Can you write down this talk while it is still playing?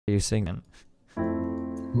you singing?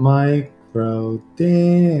 Micro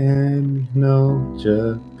Dan, no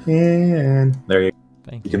Japan. There you go.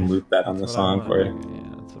 Thank You you. can loop that on the song for you. Yeah,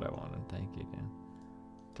 that's what I wanted. Thank you, Dan.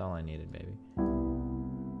 That's all I needed, baby.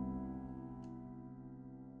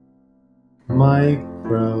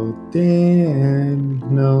 Micro Dan,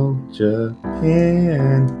 no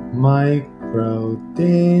Japan. Micro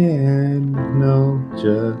Dan, no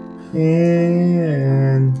Japan.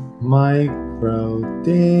 Micro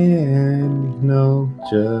Dan, no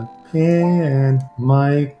Japan.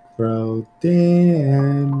 Micro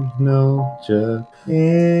Dan, no Japan.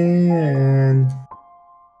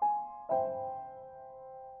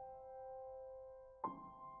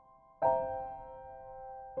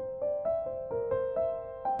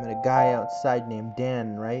 I met a guy outside named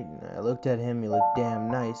Dan, right? And I looked at him, he looked damn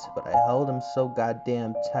nice, but I held him so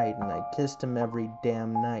goddamn tight, and I kissed him every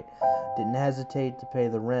damn night. Didn't hesitate to pay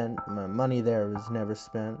the rent, my money there was never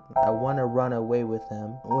spent. I wanna run away with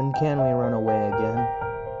him. When can we run away again?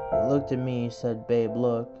 He looked at me, he said, babe,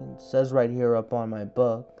 look, it says right here up on my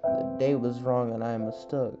book, the date was wrong and I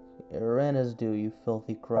mistook. Your rent is due, you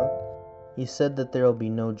filthy crook. He said that there'll be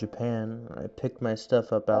no Japan. I picked my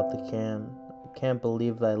stuff up out the can. I can't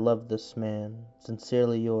believe I love this man.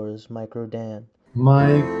 Sincerely yours, Micro Dan.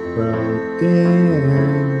 Micro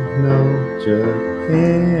Dan, no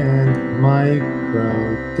Japan. Micro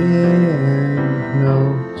Dan,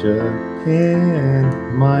 no Japan.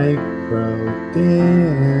 Micro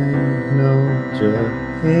Dan, no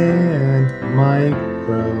Japan.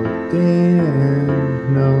 Micro Dan,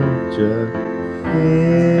 no Japan.